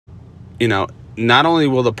not only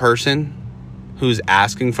will the person who's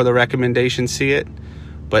asking for the recommendation see it,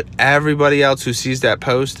 but everybody else who sees that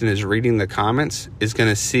post and is reading the comments is going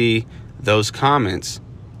to see those comments.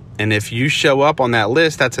 And if you show up on that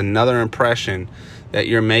list, that's another impression that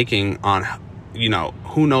you're making on,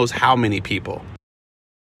 who knows how many people.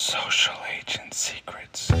 Social agent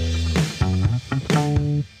secrets.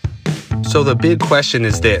 So the big question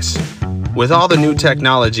is this. With all the new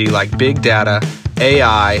technology like big data,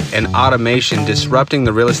 AI, and automation disrupting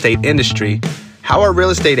the real estate industry, how are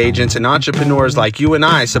real estate agents and entrepreneurs like you and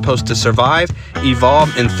I supposed to survive,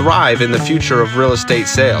 evolve, and thrive in the future of real estate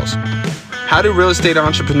sales? How do real estate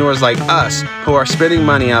entrepreneurs like us, who are spending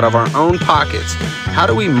money out of our own pockets, how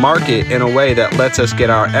do we market in a way that lets us get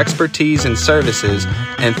our expertise and services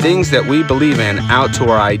and things that we believe in out to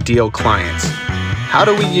our ideal clients? How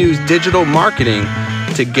do we use digital marketing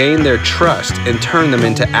to gain their trust and turn them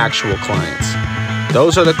into actual clients?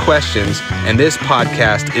 Those are the questions, and this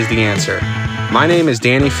podcast is the answer. My name is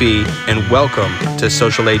Danny Fee, and welcome to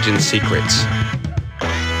Social Agent Secrets.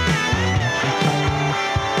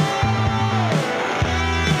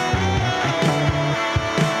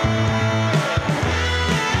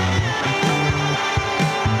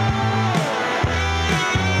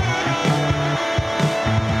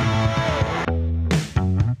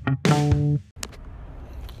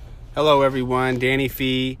 Hello everyone, Danny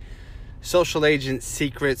Fee,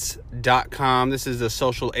 socialagentsecrets.com. This is the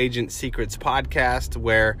Social Agent Secrets podcast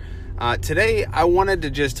where today I wanted to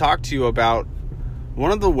just talk to you about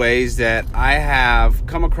one of the ways that I have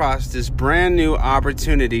come across this brand new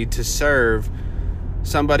opportunity to serve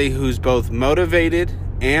somebody who's both motivated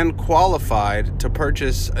and qualified to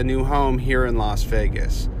purchase a new home here in Las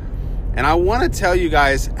Vegas. And I want to tell you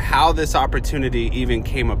guys how this opportunity even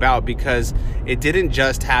came about, because it didn't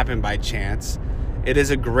just happen by chance. It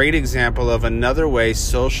is a great example of another way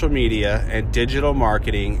social media and digital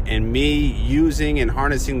marketing and me using and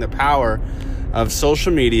harnessing the power of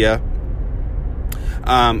social media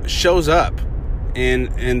shows up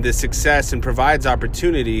in the success and provides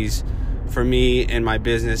opportunities for me and my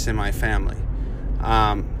business and my family.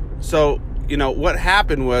 What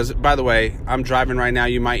happened was, by the way, I'm driving right now.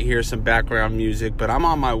 You might hear some background music, but I'm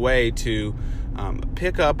on my way to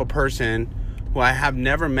pick up a person who I have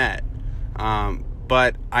never met.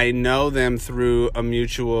 But I know them through a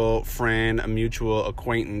mutual friend, a mutual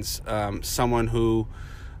acquaintance, someone who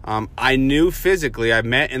I knew physically. I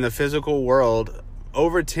met in the physical world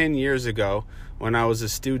over 10 years ago when I was a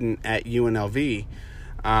student at UNLV.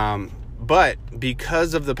 But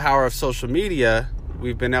because of the power of social media,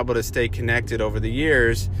 we've been able to stay connected over the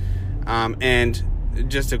years. And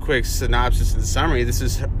just a quick synopsis and summary, this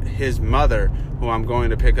is his mother who I'm going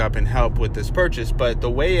to pick up and help with this purchase. But the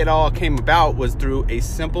way it all came about was through a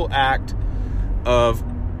simple act of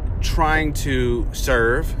trying to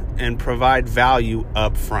serve and provide value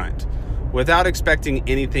up front without expecting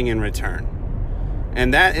anything in return.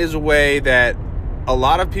 And that is a way that a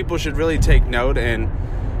lot of people should really take note and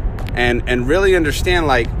really understand,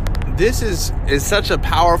 like, this is such a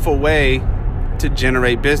powerful way to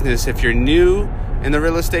generate business. If you're new in the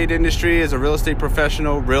real estate industry as a real estate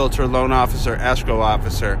professional, realtor, loan officer, escrow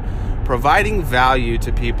officer, providing value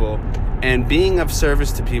to people and being of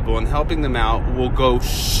service to people and helping them out will go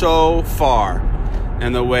so far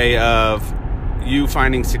in the way of you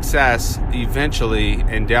finding success eventually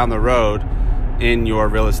and down the road in your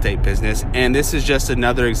real estate business. And this is just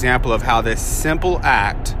another example of how this simple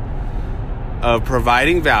act of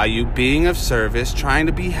providing value, being of service, trying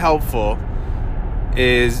to be helpful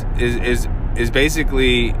is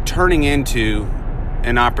basically turning into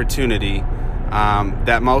an opportunity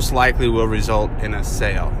that most likely will result in a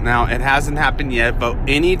sale. Now, it hasn't happened yet, but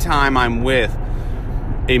anytime I'm with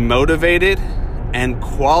a motivated and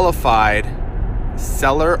qualified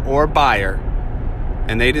seller or buyer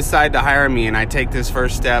and they decide to hire me, and I take this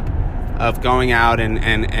first step of going out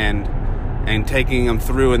and taking them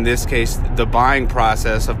through, in this case, the buying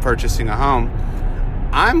process of purchasing a home,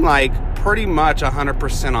 I'm like pretty much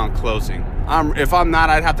 100% on closing. If I'm not,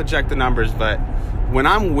 I'd have to check the numbers. But when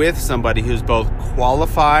I'm with somebody who's both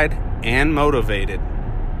qualified and motivated,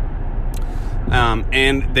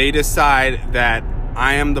 and they decide that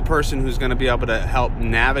I am the person who's going to be able to help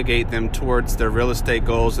navigate them towards their real estate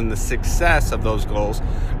goals and the success of those goals,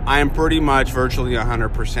 I am pretty much virtually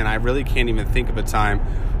 100%. I really can't even think of a time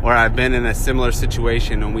where I've been in a similar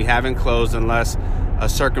situation and we haven't closed unless a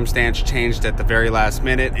circumstance changed at the very last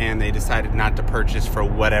minute and they decided not to purchase for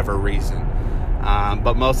whatever reason.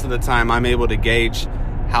 But most of the time I'm able to gauge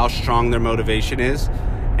how strong their motivation is,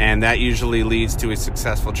 and that usually leads to a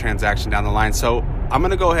successful transaction down the line. So I'm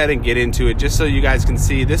going to go ahead and get into it just so you guys can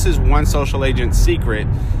see. This is one social agent secret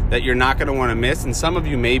that you're not going to want to miss, and some of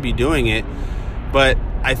you may be doing it, but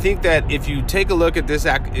I think that if you take a look at this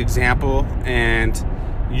example and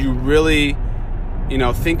you really,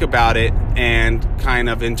 think about it and kind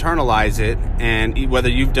of internalize it, and whether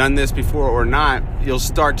you've done this before or not, you'll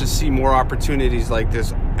start to see more opportunities like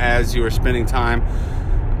this as you are spending time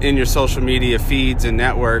in your social media feeds and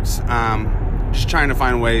networks, just trying to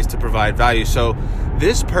find ways to provide value. So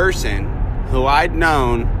this person who I'd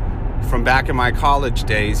known from back in my college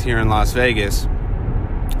days here in Las Vegas,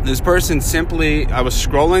 this person I was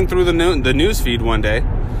scrolling through the news feed one day,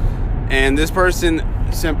 and this person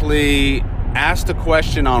simply asked a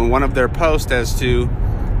question on one of their posts as to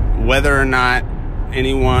whether or not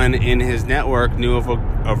anyone in his network knew of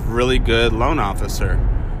a really good loan officer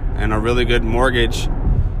and a really good mortgage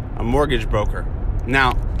broker.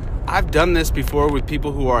 Now, I've done this before with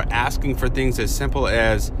people who are asking for things as simple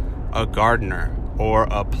as a gardener or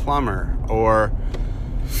a plumber or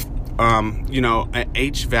an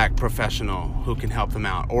HVAC professional who can help them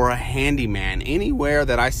out, or a handyman. Anywhere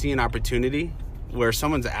that I see an opportunity where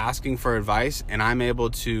someone's asking for advice and I'm able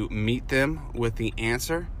to meet them with the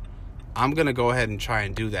answer, I'm going to go ahead and try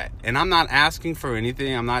and do that. And I'm not asking for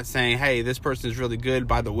anything. I'm not saying, hey, this person is really good.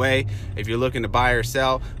 By the way, if you're looking to buy or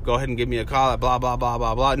sell, go ahead and give me a call at blah, blah, blah,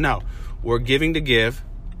 blah, blah. No, we're giving to give.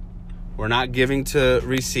 We're not giving to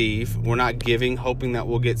receive. We're not giving hoping that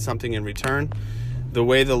we'll get something in return. The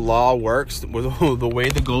way the law works, the way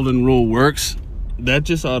the golden rule works, that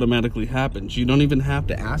just automatically happens. You don't even have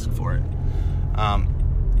to ask for it.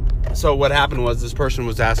 So what happened was this person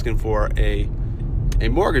was asking for a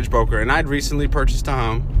mortgage broker, and I'd recently purchased a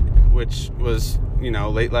home, which was,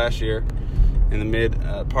 late last year, in the mid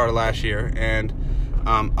part of last year. And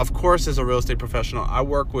of course, as a real estate professional, I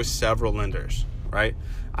work with several lenders, right?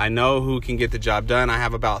 I know who can get the job done. I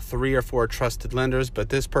have about 3 or 4 trusted lenders, but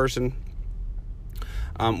this person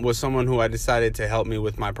was someone who I decided to help me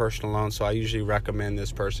with my personal loan. So I usually recommend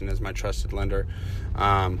this person as my trusted lender.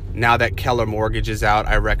 Now that Keller Mortgage is out,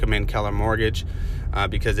 I recommend Keller Mortgage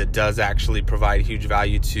because it does actually provide huge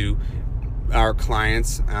value to our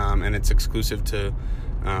clients, and it's exclusive to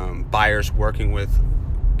buyers working with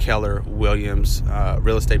Keller Williams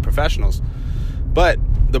real estate professionals. But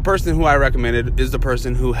the person who I recommended is the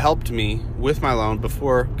person who helped me with my loan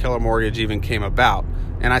before Keller Mortgage even came about.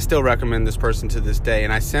 And I still recommend this person to this day.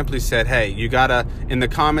 And I simply said, hey, you gotta, in the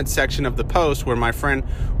comments section of the post where my friend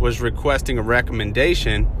was requesting a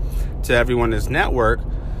recommendation to everyone in his network,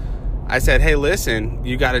 I said, hey, listen,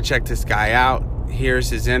 you gotta check this guy out. Here's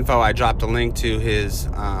his info. I dropped a link to his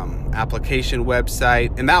application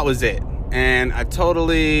website, and that was it. And I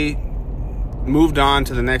totally moved on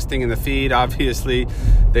to the next thing in the feed. Obviously,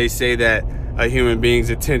 they say that a human being's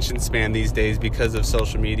attention span these days, because of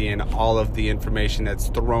social media and all of the information that's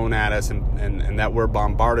thrown at us and that we're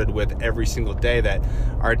bombarded with every single day, that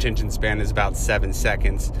our attention span is about 7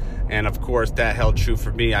 seconds. And of course, that held true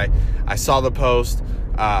for me. I saw the post.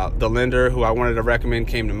 The lender who I wanted to recommend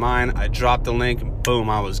came to mind. I dropped the link, and boom,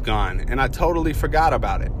 I was gone. And I totally forgot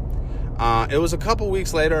about it. It was a couple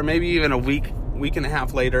weeks later, or maybe even a week and a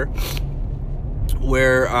half later,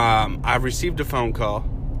 where I received a phone call.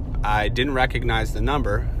 I didn't recognize the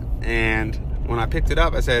number, and when I picked it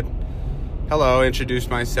up, I said, hello,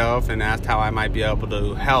 introduced myself, and asked how I might be able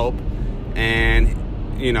to help. And,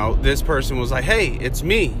 this person was like, hey, it's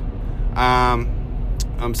me.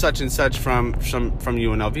 I'm such and such from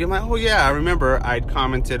UNLV. I'm like, oh yeah, I remember I'd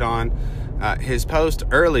commented on his post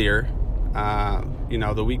earlier,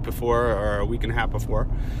 the week before or a week and a half before.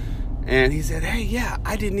 And he said, hey, yeah,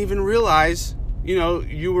 I didn't even realize,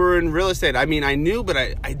 you were in real estate. I mean, I knew, but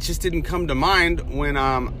I just didn't come to mind when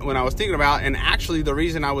I was thinking about. And actually, the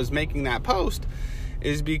reason I was making that post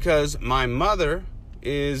is because my mother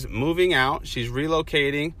is moving out. She's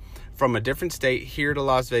relocating from a different state here to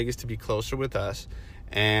Las Vegas to be closer with us.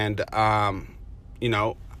 And, I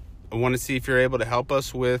want to see if you're able to help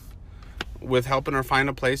us with helping her find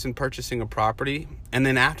a place and purchasing a property. And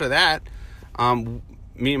then after that,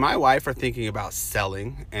 me and my wife are thinking about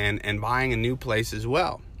selling and buying a new place as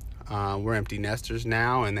well. We're empty nesters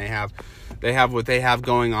now, and they have what they have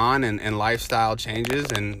going on, and lifestyle changes,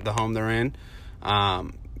 and the home they're in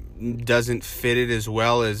doesn't fit it as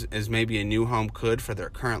well as maybe a new home could for their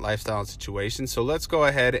current lifestyle and situation. So let's go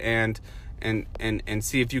ahead and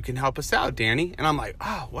see if you can help us out, Danny. And I'm like,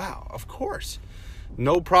 oh, wow, of course.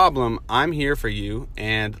 No problem. I'm here for you,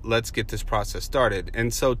 and let's get this process started.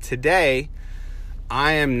 And so today,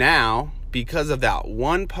 I am now, because of that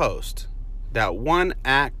one post, that one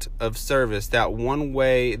act of service, that one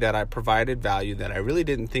way that I provided value that I really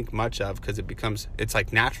didn't think much of, because it's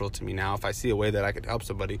like natural to me now. If I see a way that I could help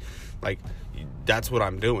somebody, like, that's what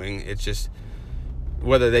I'm doing. It's just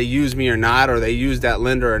whether they use me or not, or they use that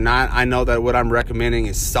lender or not, I know that what I'm recommending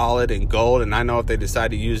is solid and gold, and I know if they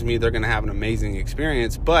decide to use me, they're going to have an amazing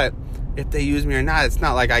experience. But if they use me or not, it's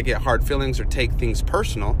not like I get hard feelings or take things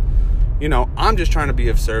personal. I'm just trying to be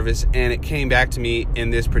of service, and it came back to me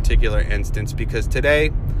in this particular instance, because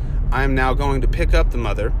today I'm now going to pick up the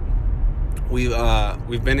mother. We've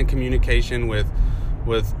been in communication with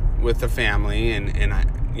the family,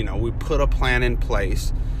 and we put a plan in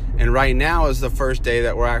place, and right now is the first day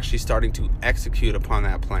that we're actually starting to execute upon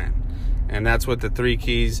that plan. And that's what the 3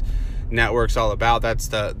 Keys Network's all about. That's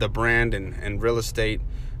the brand and real estate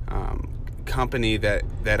company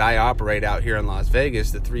that I operate out here in Las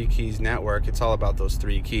Vegas, the 3 Keys Network. It's all about those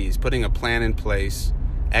 3 keys, putting a plan in place,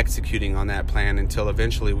 executing on that plan until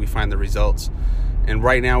eventually we find the results. And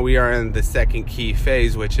right now we are in the second key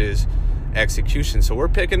phase, which is execution. So we're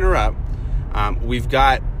picking her up. We've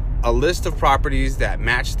got a list of properties that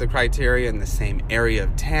match the criteria in the same area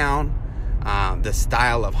of town. The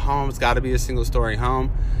style of home, it's got to be a single story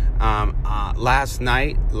home. Last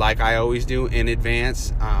night, like I always do in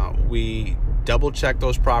advance, we double checked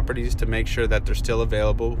those properties to make sure that they're still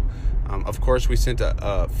available. Of course, we sent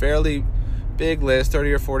a fairly big list,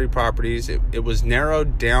 30 or 40 properties. It was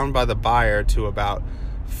narrowed down by the buyer to about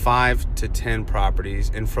 5 to 10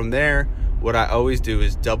 properties. And from there, what I always do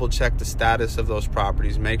is double check the status of those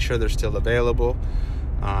properties, make sure they're still available,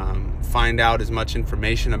 find out as much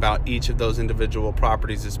information about each of those individual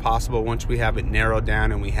properties as possible once we have it narrowed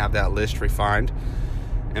down and we have that list refined.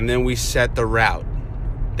 And then we set the route.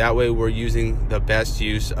 That way we're using the best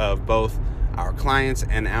use of both our clients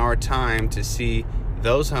and our time to see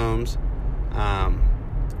those homes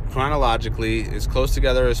chronologically as close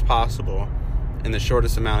together as possible in the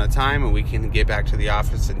shortest amount of time, and we can get back to the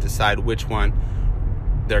office and decide which one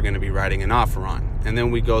they're going to be writing an offer on. And then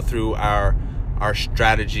we go through our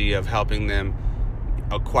strategy of helping them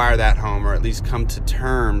acquire that home, or at least come to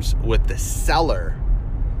terms with the seller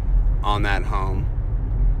on that home,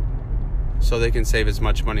 so they can save as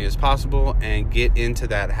much money as possible and get into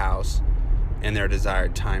that house in their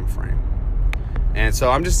desired time frame. And so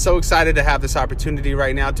I'm just so excited to have this opportunity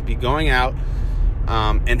right now to be going out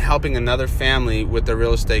and helping another family with their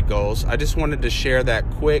real estate goals. I just wanted to share that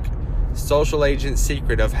quick social agent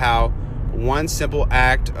secret of how one simple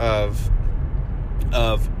act of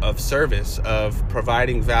service, of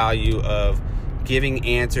providing value, of giving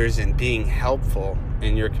answers and being helpful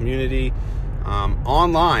in your community,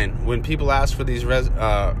 online, when people ask for these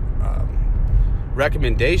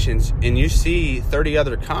recommendations and you see 30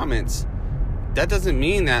 other comments, that doesn't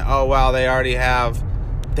mean that, oh wow, they already have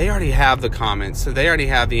the comments, so they already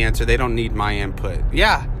have the answer, they don't need my input.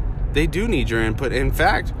 Yeah, they do need your input. In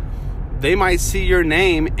fact, they might see your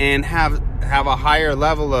name and have a higher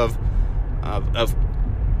level of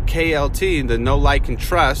KLT, the know, like, and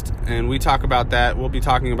trust, and we talk about that. We'll be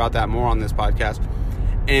talking about that more on this podcast.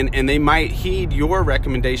 And they might heed your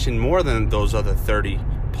recommendation more than those other 30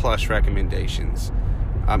 plus recommendations.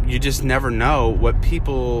 You just never know what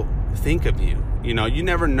people think of you. You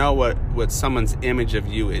never know what someone's image of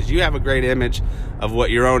you is. You have a great image of what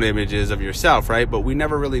your own image is of yourself, right? But we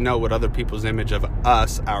never really know what other people's image of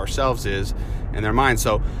us, ourselves, is in their mind.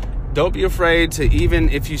 So don't be afraid to, even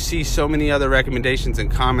if you see so many other recommendations and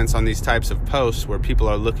comments on these types of posts where people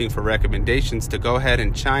are looking for recommendations, to go ahead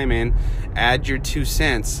and chime in, add your 2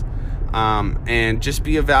 cents, and just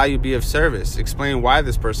be of value, be of service. Explain why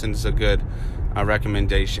this person is a good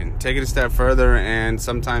recommendation. Take it a step further, and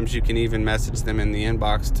sometimes you can even message them in the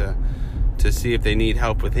inbox to see if they need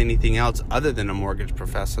help with anything else other than a mortgage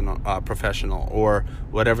professional, or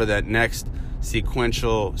whatever that next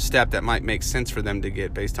sequential step that might make sense for them to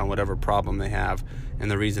get based on whatever problem they have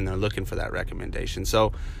and the reason they're looking for that recommendation.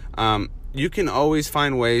 So you can always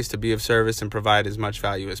find ways to be of service and provide as much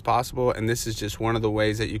value as possible, and this is just one of the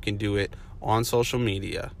ways that you can do it on social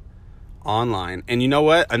media, online. And you know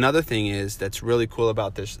what? Another thing is that's really cool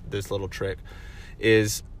about this little trick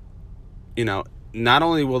is, not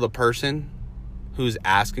only will the person who's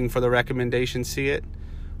asking for the recommendation see it,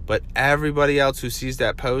 but everybody else who sees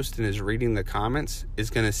that post and is reading the comments is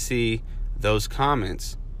going to see those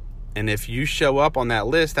comments. And if you show up on that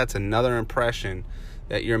list, that's another impression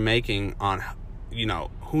that you're making on,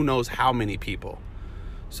 who knows how many people.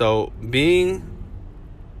 So being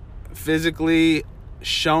physically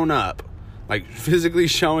shown up, like physically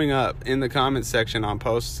showing up in the comment section on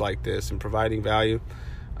posts like this and providing value,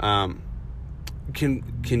 can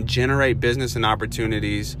generate business and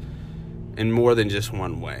opportunities in more than just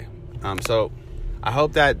one way. So I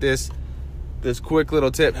hope that this quick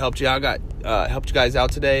little tip helped you guys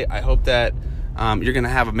out today. I hope that you're going to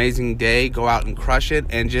have an amazing day. Go out and crush it,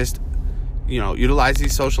 and just, utilize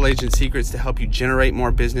these social agent secrets to help you generate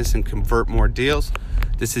more business and convert more deals.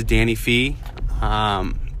 This is Danny Fee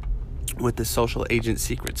with the Social Agent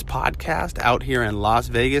Secrets podcast out here in Las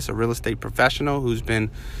Vegas, a real estate professional who's been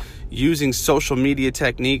using social media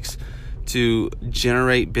techniques to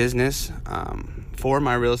generate business for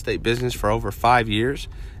my real estate business for over 5 years.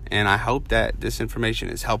 And I hope that this information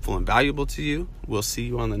is helpful and valuable to you. We'll see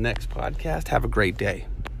you on the next podcast. Have a great day.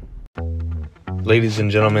 Ladies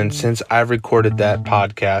and gentlemen, since I've recorded that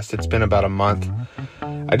podcast, it's been about a month.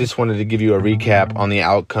 I just wanted to give you a recap on the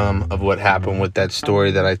outcome of what happened with that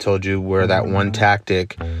story that I told you, where that one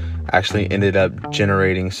tactic actually ended up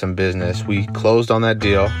generating some business. We closed on that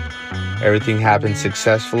deal. Everything happened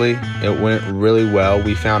successfully. It went really well.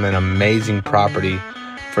 We found an amazing property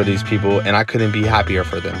for these people, and I couldn't be happier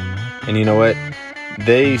for them. And you know what?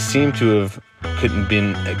 They seem to have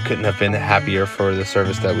couldn't have been happier for the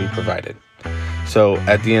service that we provided. So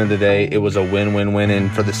at the end of the day, it was a win-win-win,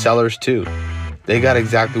 and for the sellers too. They got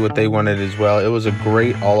exactly what they wanted as well. It was a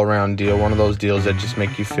great all-around deal, one of those deals that just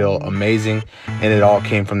make you feel amazing, and it all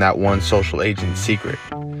came from that one social agent secret.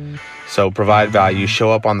 So provide value,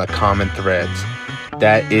 show up on the common threads.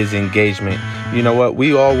 That is engagement. You know what?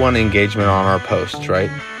 We all want engagement on our posts, right?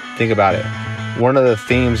 Think about it. One of the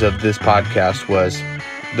themes of this podcast was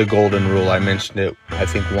the golden rule. I mentioned it, I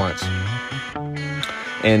think, once.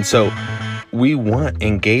 And so we want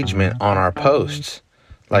engagement on our posts.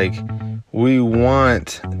 Like, we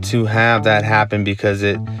want to have that happen because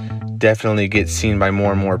it definitely gets seen by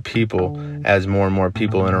more and more people as more and more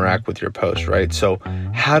people interact with your post, right? So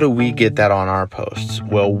how do we get that on our posts?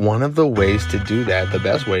 Well, one of the ways to do that, the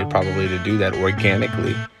best way probably to do that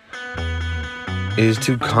organically, is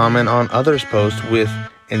to comment on others' posts with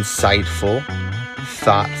insightful,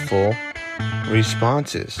 thoughtful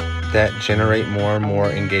responses that generate more and more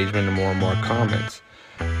engagement and more comments.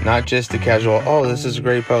 Not just the casual, oh, this is a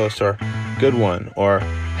great post, or good one, or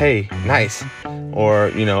hey, nice, or,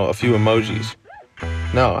 a few emojis.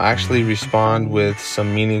 No, actually respond with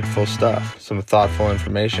some meaningful stuff, some thoughtful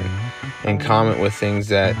information, and comment with things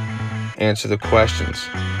that answer the questions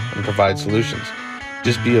and provide solutions.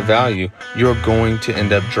 Just be of value. You're going to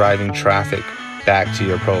end up driving traffic back to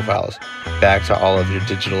your profiles, back to all of your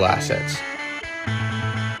digital assets.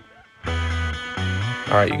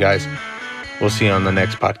 All right, you guys. We'll see you on the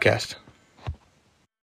next podcast.